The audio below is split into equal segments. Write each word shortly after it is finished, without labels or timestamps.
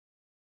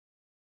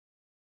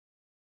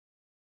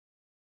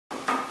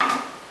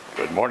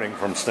Good morning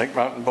from Snake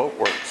Mountain Boat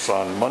Works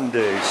on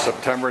Monday,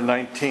 September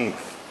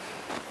 19th.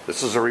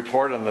 This is a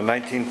report on the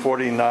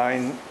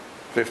 1949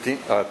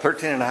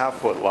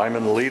 13.5-foot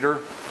Lyman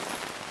Leader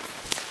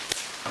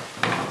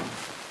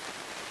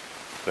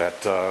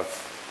that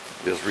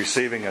is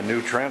receiving a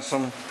new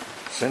transom.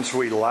 Since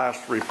we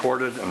last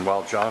reported, and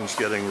while John's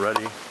getting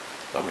ready,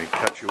 let me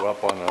catch you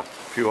up on a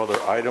few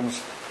other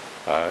items.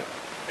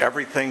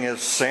 Everything is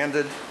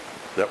sanded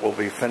that will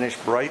be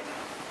finished bright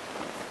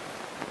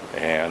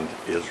and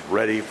is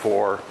ready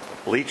for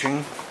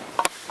bleaching.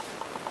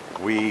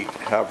 We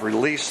have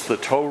released the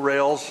tow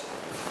rails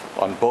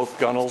on both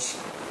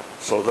gunnels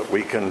so that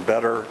we can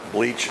better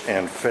bleach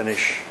and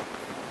finish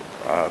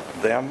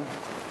them.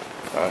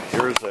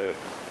 Here's a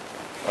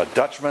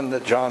Dutchman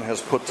that John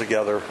has put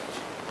together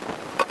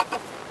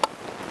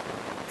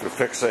to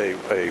fix a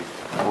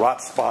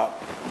rot spot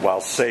while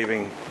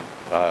saving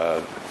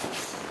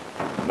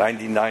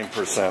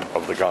 99%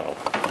 of the gunnel.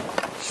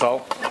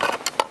 So,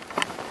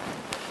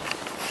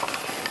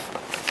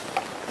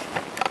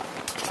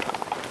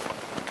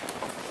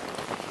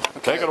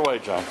 take it away,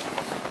 John.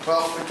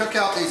 Well, we took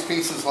out these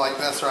pieces like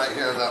this right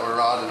here that were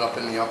rotted up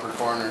in the upper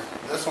corner.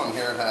 This one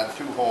here had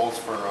two holes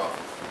for a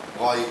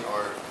light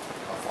or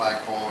a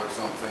flagpole or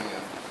something,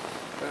 and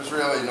there's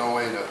really no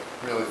way to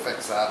really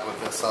fix that with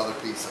this other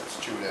piece that's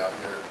chewed out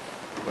here,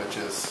 which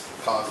is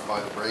caused by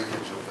the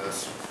breakage of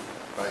this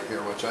right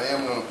here, which I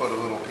am going to put a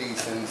little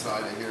piece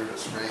inside of here to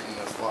straighten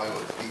this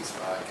plywood piece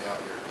back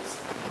out here, because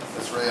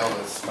this rail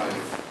is kind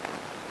of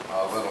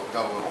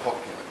got a little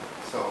hook in it.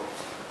 So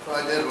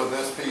what I did with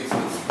this piece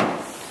is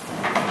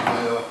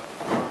I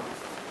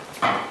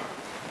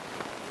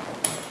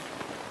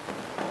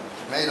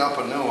made up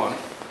a new one,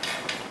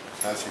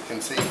 as you can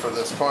see, for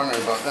this corner,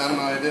 but then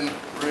I didn't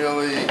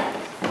really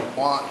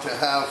want to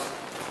have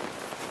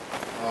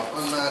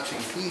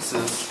unmatching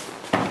pieces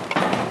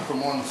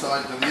from one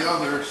side to the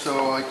other,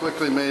 so I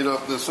quickly made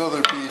up this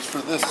other piece for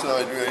this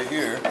side right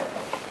here,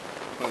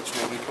 which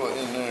will be put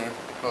in there.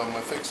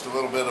 I fixed a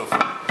little bit of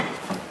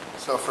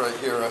stuff right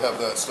here. I have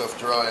that stuff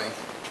drying.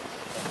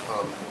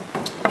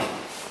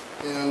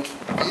 And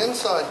the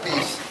inside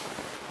piece,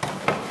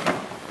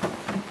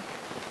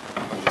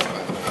 I'm just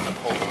going to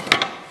hold it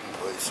in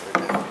place right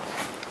now.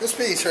 This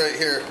piece right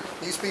here,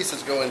 these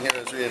pieces go in here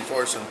as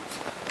reinforcing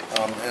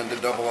and to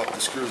double up the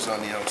screws on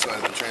the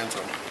outside of the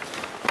transom.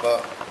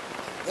 But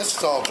this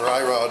is all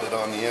dry rotted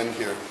on the end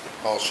here,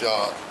 all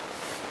shot.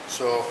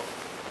 So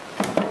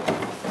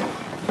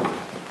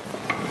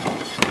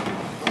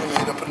I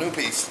made up a new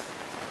piece.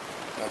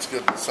 That's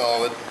good and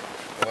solid.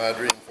 I'll add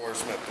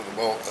reinforcement to the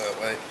bolt that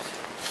way.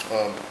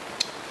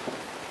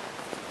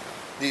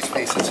 These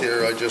pieces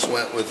here, I just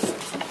went with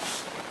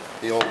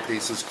the old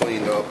pieces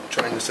cleaned up,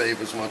 trying to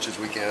save as much as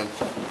we can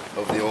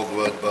of the old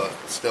wood, but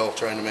still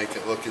trying to make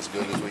it look as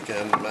good as we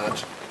can and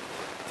match.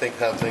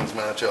 Have things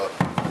match up.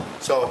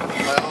 So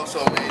I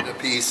also made a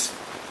piece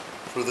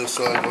for this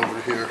side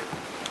over here.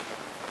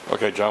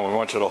 Okay, John, we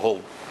want you to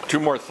hold two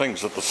more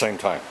things at the same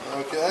time.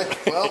 Okay,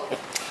 well,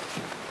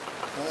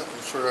 that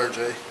is for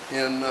RJ.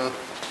 And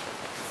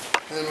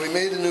we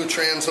made a new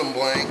transom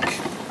blank.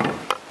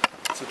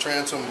 It's a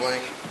transom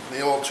blank.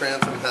 The old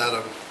transom had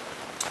a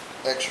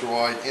extra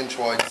wide, inch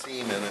wide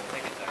seam in it.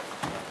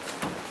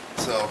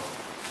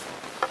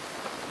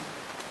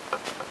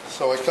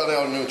 So I cut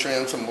out a new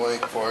transom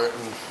blank for it,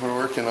 and we're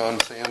working on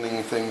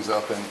sanding things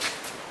up and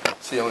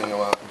sealing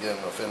them up and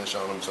getting a finish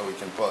on them so we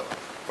can put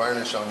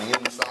varnish on the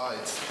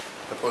insides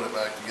to put it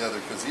back together,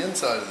 because the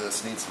inside of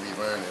this needs to be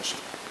varnished,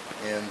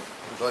 and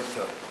we'd like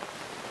to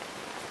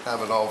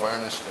have it all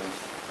varnished and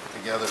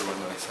together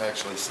when I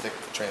actually stick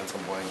the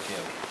transom blank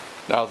in.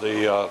 Now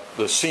the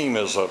seam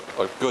is a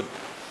good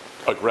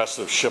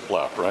aggressive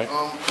shiplap, right?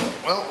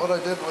 Well, what I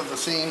did with the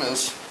seam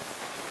is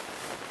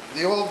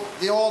the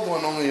old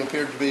one only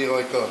appeared to be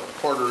like a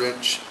 1/4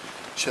 inch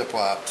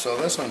shiplap. So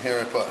this one here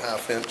I put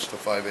 1/2 inch to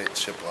 5/8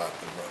 shiplap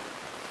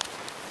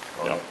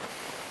on it.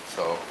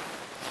 So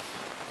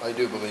I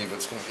do believe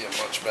it's going to be a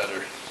much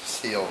better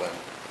seal than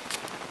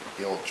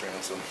the old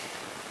transom.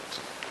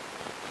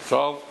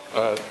 So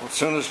as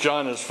soon as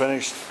John is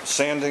finished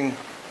sanding,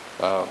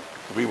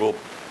 we will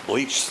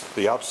bleach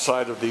the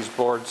outside of these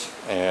boards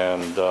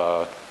and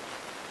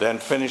then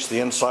finish the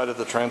inside of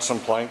the transom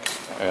plank,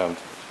 and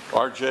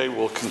RJ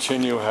will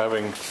continue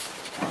having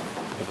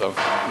the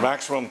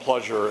maximum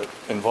pleasure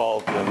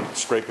involved in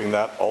scraping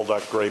all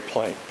that gray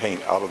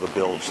paint out of the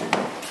bilge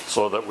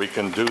so that we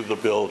can do the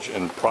bilge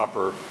in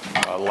proper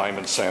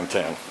Lyman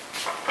santan.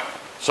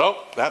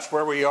 So that's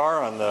where we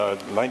are on the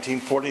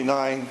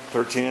 1949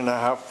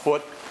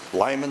 13.5-foot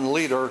Lyman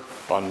Leader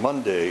on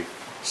Monday,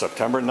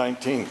 September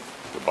 19th.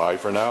 Goodbye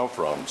for now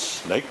from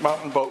Snake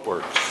Mountain Boat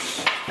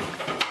Works.